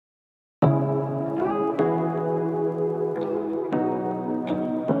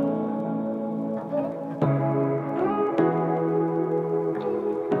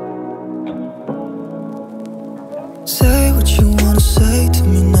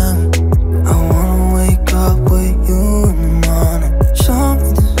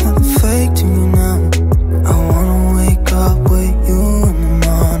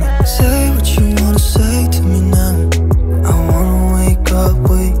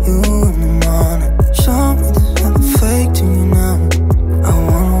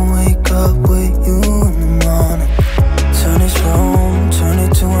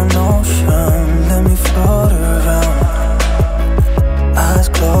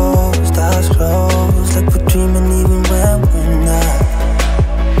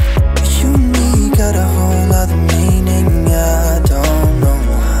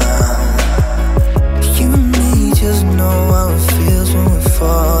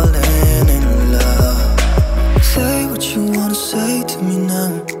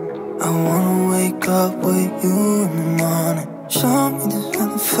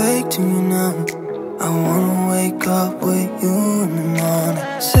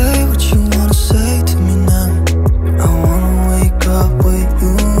Say what you wanna say to me now. I wanna wake up with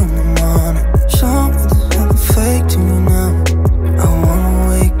you in the morning. Show me there's nothing fake to me now. I wanna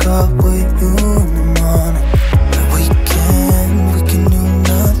wake up with you in the morning. But we can do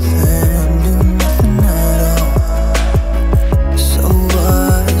nothing at all. So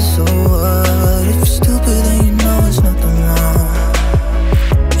what, if you're stupid then you know there's nothing wrong.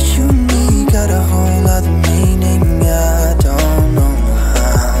 But you and me got a whole lot of meaning, I don't know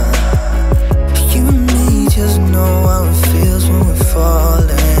how. But you and me just know how it feels when we're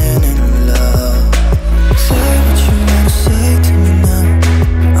falling in love. Say what you wanna say to me now.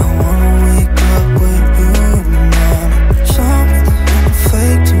 I wanna wake up with you in the morning. Show me there's nothing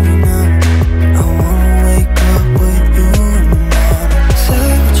fake to me now. I wanna wake up with you in the morning. Say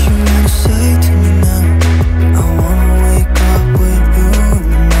what you wanna say to me now. I wanna wake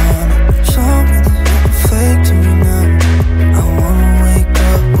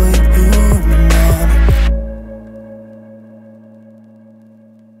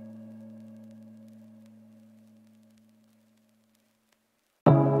with you in the morning. Show me there's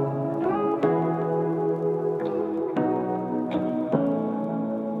nothing fake to me now. I wanna wake up with you in the morning.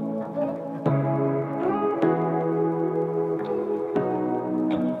 Say what you wanna say to me now. I wanna wake up with you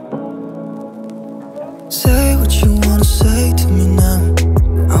in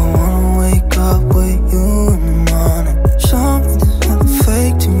the morning. Show me there's nothing fake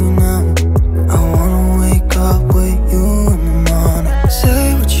to me now. I wanna wake up with you in the morning. Say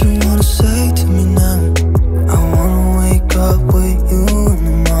what you wanna say to me now. I wanna wake up with you in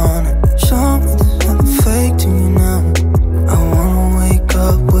the morning. Show me there's nothing fake to me now. I wanna wake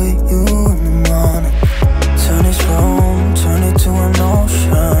up with you in the morning. Turn this room, turn it to an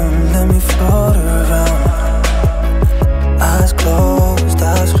ocean. Let me float around. Eyes closed,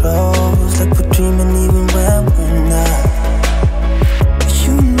 like we're dreaming even when we're not. But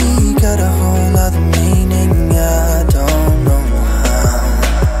you and me got a whole lot of meaning, I don't know how.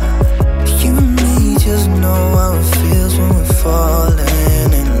 But you and me just know how it feels when we're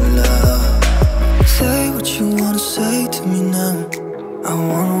falling in love. Say what you wanna say to me now. I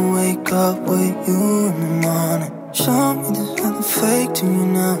wanna wake up with you in the morning. Show me there's nothing fake to me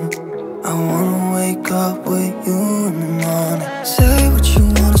now. I wanna wake up with you in the morning. Say what you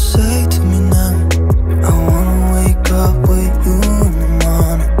wanna say to me now. I wanna wake up with you in the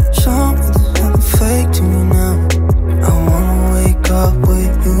morning. Show me there's nothing fake to me now. I wanna wake up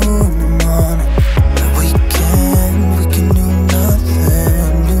with you in the morning. But we can do nothing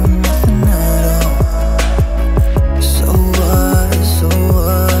at all. So what,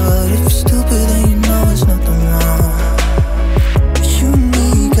 if you're stupid then you know there's nothing wrong. But you and me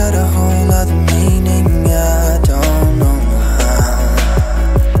got a whole lot of meaning, I don't know how.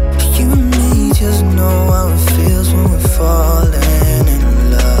 But you and me just know how it feels when we're falling in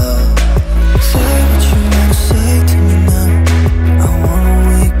love. Say what you wanna say to me now. I wanna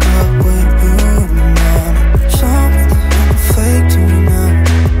wake up with you in the morning. Show me there's nothing fake to me now.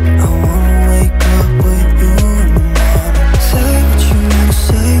 I wanna wake up with you in the morning. Say what you wanna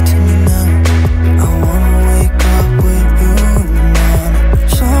say to me now. I wanna wake up with you in the morning.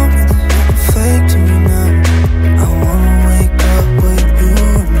 Show me there's nothing fake to me now. I wanna wake up with you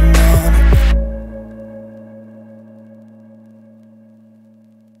in the morning.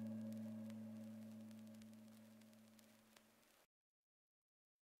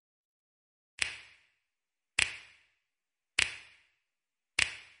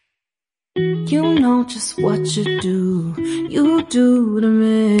 You know just what you do to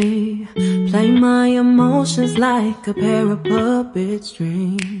me. Play my emotions like a pair of puppet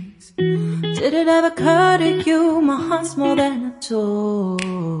strings. Did it ever occur to you my heart's more than a toy?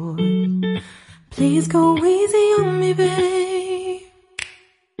 Please go easy on me, babe.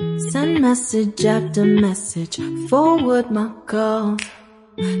 Send message after message, forward my calls.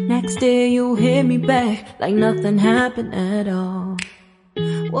 Next day you hit me back like nothing happened at all.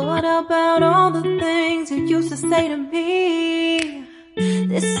 What about all the things you used to say to me?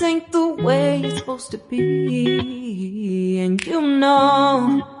 This ain't the way it's supposed to be. And you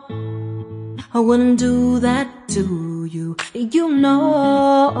know I wouldn't do that to you. You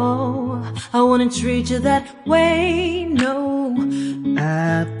know I wouldn't treat you that way, no.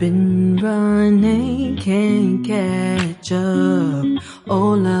 I've been running, can't catch up.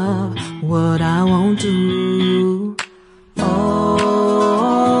 Oh love, what I won't do.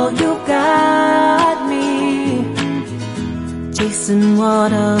 Oh, you got me chasing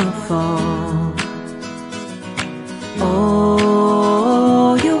waterfalls.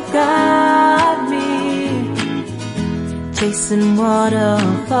 Oh, you got me chasing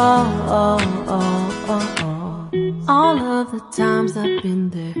waterfalls. All of the times I've been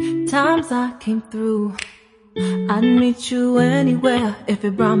there, times I came through, I'd meet you anywhere if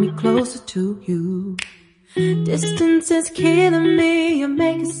it brought me closer to you. Distance is killing me, you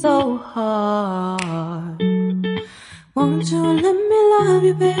make it so hard. Won't you let me love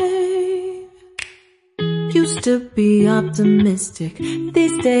you, babe? Used to be optimistic,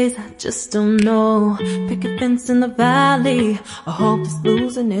 these days I just don't know. Pick a fence in the valley, I hope it's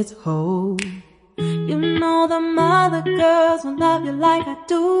losing its hold. You know that other girls won't love you like I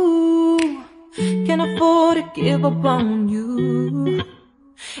do. Can't afford to give up on you.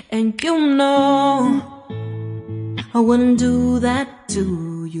 And you know I wouldn't do that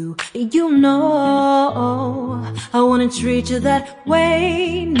to you. You know I wouldn't treat you that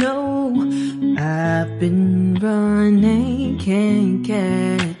way, no. I've been running, can't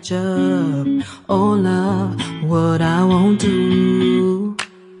catch up. Oh love, what I won't do.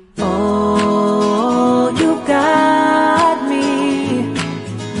 Oh, you got me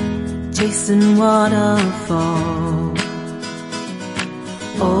chasing waterfalls.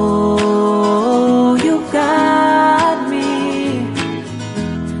 Oh, you got me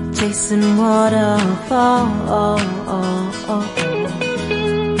chasing waterfalls.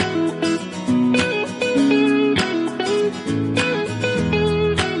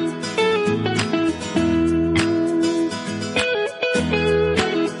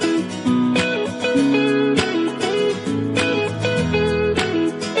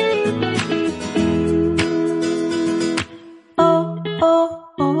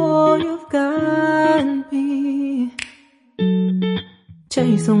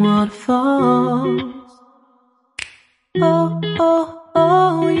 Chasing waterfalls. Oh, oh,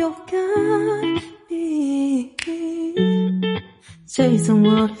 oh, you've got me chasing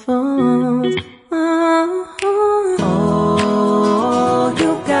waterfalls. Oh, oh, oh,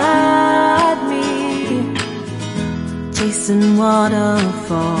 you got me chasing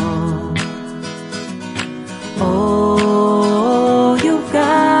waterfalls. Oh, you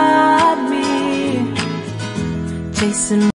got me chasing